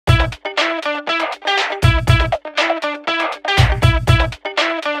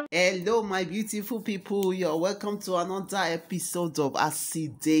my beautiful people, you're welcome to another episode of As E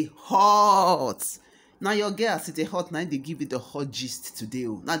Dey Hot. Now your girl As E Dey Hot, now they give you the hot gist today.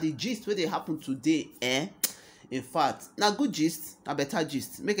 Now the gist where they happen today, in fact, now good gist, a better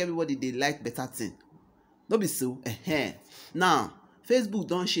gist. Make everybody they like better thing. No be so, Now, Facebook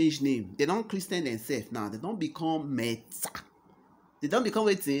don't change name. They don't Christian themselves now. They don't become Meta. They don't become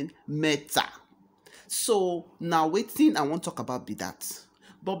waiting Meta. So now waiting, I want to talk about be that.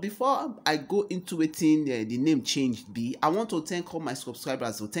 But before I go into wetin the name changed be, I want to thank all my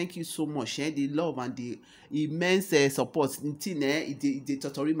subscribers. So thank you so much. The love and the immense support. They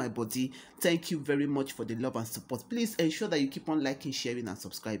totally my body. Thank you very much for the love and support. Please ensure that you keep on liking, sharing, and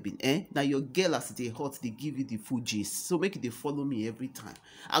subscribing. Now your girl As E Dey Hot, they give you the full gist. So make it they follow me every time.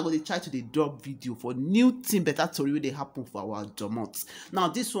 I go to try to dey drop video for new thing better story wey dey happen for our domot. Now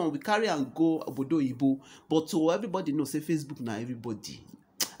this one we carry and go obodo oyibo, but to everybody know say Facebook na everybody.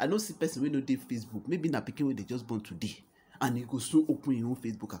 I no see person wey no dey Facebook. Maybe na pikin wey dey just born today and e go soon open your own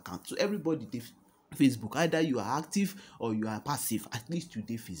Facebook account. So everybody dey Facebook. Either you are active or you are passive. At least you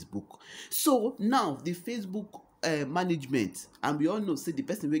dey Facebook. So now the Facebook management, and we all know say the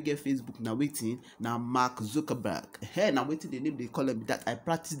person wey get Facebook na wetin na Mark Zuckerberg. Na wetin the name they call him that. I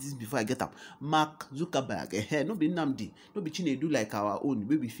practice this before I get up. Mark Zuckerberg. No be Nnamdi, no be Chinedu like our own.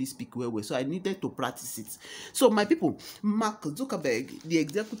 We fit speak well. So I needed to practice it. So my people, Mark Zuckerberg, the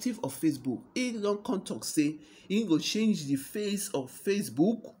executive of Facebook, he don't come talk say he go change the face of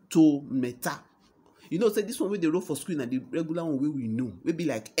Facebook to Meta. You know, say this one wey they roll for screen and the regular one wey we know, wey be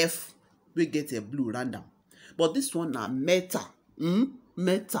like F, we get a blue random. But this one na Meta.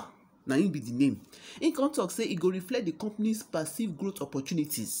 Meta. Now it be the name. In come talk say it go reflect the company's perceived growth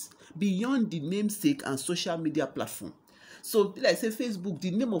opportunities beyond the namesake and social media platform. So like say Facebook,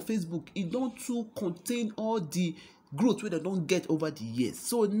 the name of Facebook, it don't too contain all the growth wey they don't get over the years.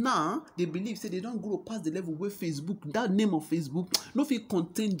 So now they believe say they don't grow past the level where Facebook, that name of Facebook, no fit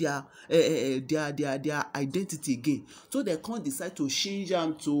contain their identity again. So they can't decide to change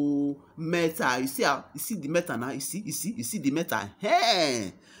them to Meta. You see the Meta now. You see the Meta.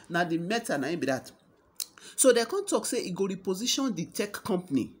 Now the Meta now be that. So they can't talk say it go reposition the tech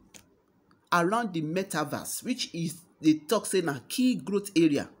company around the metaverse, which is they talk say na key growth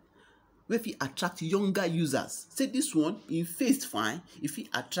area wey fit attract younger users. Say this one in face fine, if it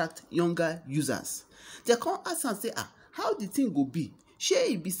attract younger users. They come ask and say, how the thing go be?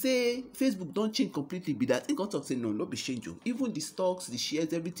 Shey e be say Facebook don't change completely be that? They come talk say no be change. Even the stocks, the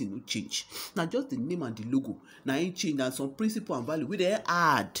shares, everything will change. Now just the name and the logo. Now it change and some principle and value wey they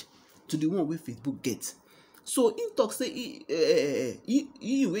add to the one wey Facebook get. So in talk say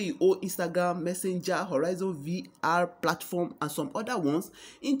he wey own Instagram, Messenger, Horizon VR platform and some other ones.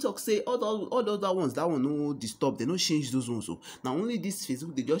 In talk say all the other ones, that one no disturb, they no change those ones. So now only this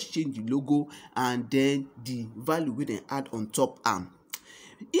Facebook they just change the logo and then the value we then add on top.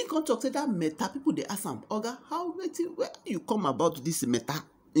 In come talk say that Meta, people they ask them, Oga, where you come about this Meta?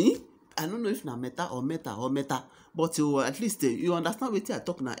 I don't know if na Meta, but at least you understand what I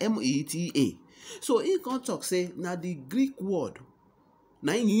talk now. META. So he can talk say now the Greek word.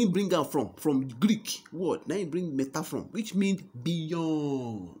 Now he bring out from Greek word. Now he bring Meta from, which means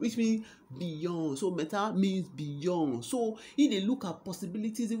beyond. So Meta means beyond. So he they look at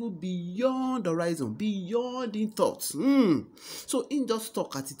possibilities even beyond the horizon, beyond in thoughts. So in just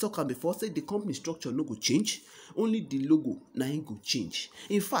talk as he talk before, say the company structure no go change. Only the logo now he go change.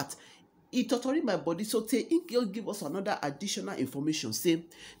 In fact, it totally my body. So say it just give us another additional information. Say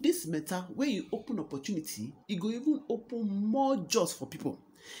this Meta where you open opportunity, it go even open more jobs for people.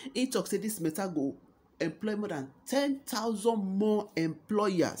 It talk say this Meta go employ more than 10,000 more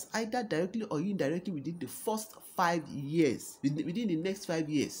employers, either directly or indirectly within the first 5 years, within the next 5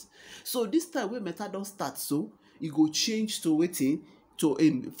 years. So this time when Meta don't start, so it go change to waiting to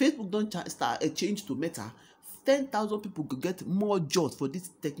Facebook don't start change to Meta. 10,000 people could get more jobs for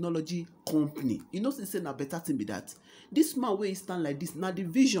this technology company. You know, say na better thing be that. This man where he stand like this, now the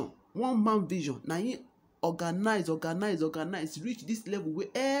vision, one man vision. Now he organize, reach this level where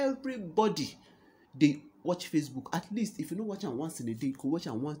everybody they watch Facebook. At least if you don't watch it once in a day, you could watch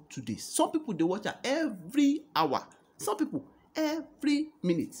it once 2 days. Some people they watch it every hour. Some people every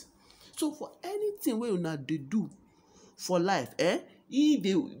minute. So for anything where you not they do for life,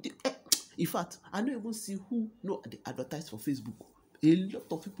 in fact, I don't even see who they advertise for Facebook. A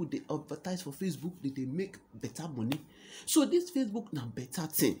lot of people they advertise for Facebook, they make better money. So this Facebook na better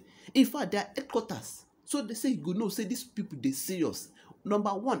thing. In fact, their headquarters. So they say you know, say these people they serious.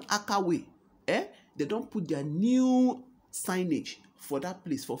 Number one, Akaway. They don't put their new signage for that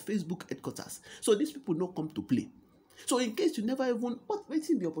place for Facebook headquarters. So these people don't come to play. So in case you never even, what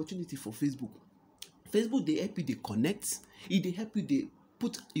wetin be opportunity for Facebook? Facebook dey help you dey connect, e dey help you dey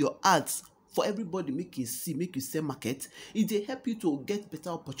put your ads for everybody make e see, make you sell market. E dey help you to get better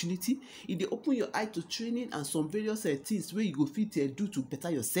opportunity. E dey open your eye to training and some various things wey you go fit do to better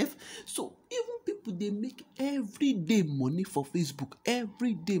yourself. So even people dey make everyday money for Facebook,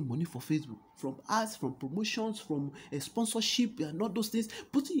 everyday money for Facebook, from ads, from promotions, from sponsorship and all those things.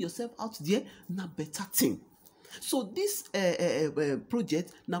 Putting yourself out there na better thing. So this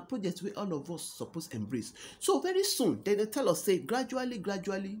project na project wey all of us suppose embrace. So very soon dem dey tell us say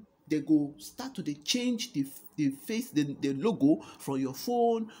gradually they go start to dey change the face, the logo from your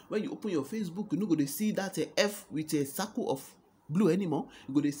phone. When you open your Facebook, you no go dey see that F with a circle of blue anymore.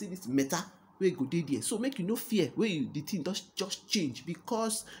 You go dey see this Meta wey go dey there. So make you no fear when the thing just change,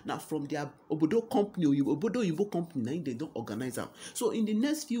 because na from their obodo company, obodo oyinbo company, na im dem don organize am. So in the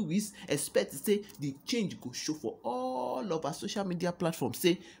next few weeks, expect say the change go show for all of our social media platforms.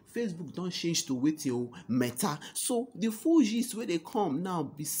 Say Facebook don change to wetin Meta. So the full gist wey dey come now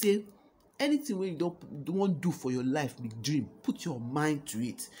be say, anything wey you don wan do for your life, big dream, put your mind to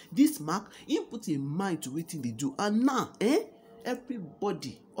it. This Mark, him put im mind to wetin dey do, and now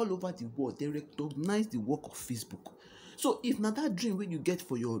everybody all over the world, they recognize the work of Facebook. So if na that dream wey you get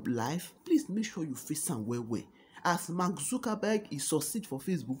for your life, please make sure you face am well well. As Mark Zuckerberg he succeed for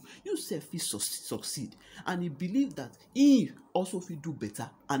Facebook, you sef fit succeed, and he believe that he also fit do better,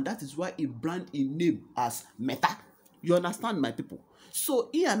 and that is why he brand him name as Meta. You understand, my people? So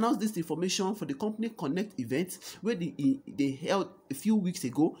he announced this information for the company Connect event wey they held a few weeks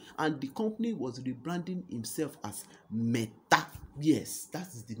ago, and the company was rebranding himself as Meta. Yes, that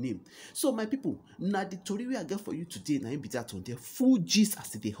is the name. So my people, na the tori wey I get for you today na im be that one. The full gist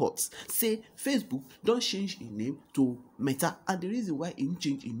as e dey hot. Say Facebook don change im name to Meta, and the reason why im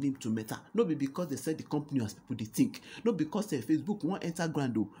change im name to Meta no be because they sell the company as people dey think, no because Facebook wan enter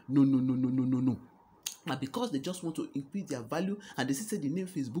ground o. No. Na because they just want to increase their value, and they see say the name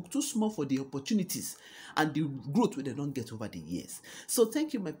Facebook too small for the opportunities and the growth wey they don get over the years. So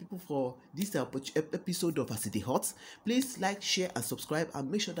thank you, my people, for this episode of As E Dey Hot. Please like, share and subscribe, and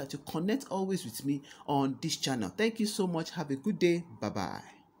make sure that you connect always with me on this channel. Thank you so much. Have a good day. Bye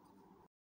bye.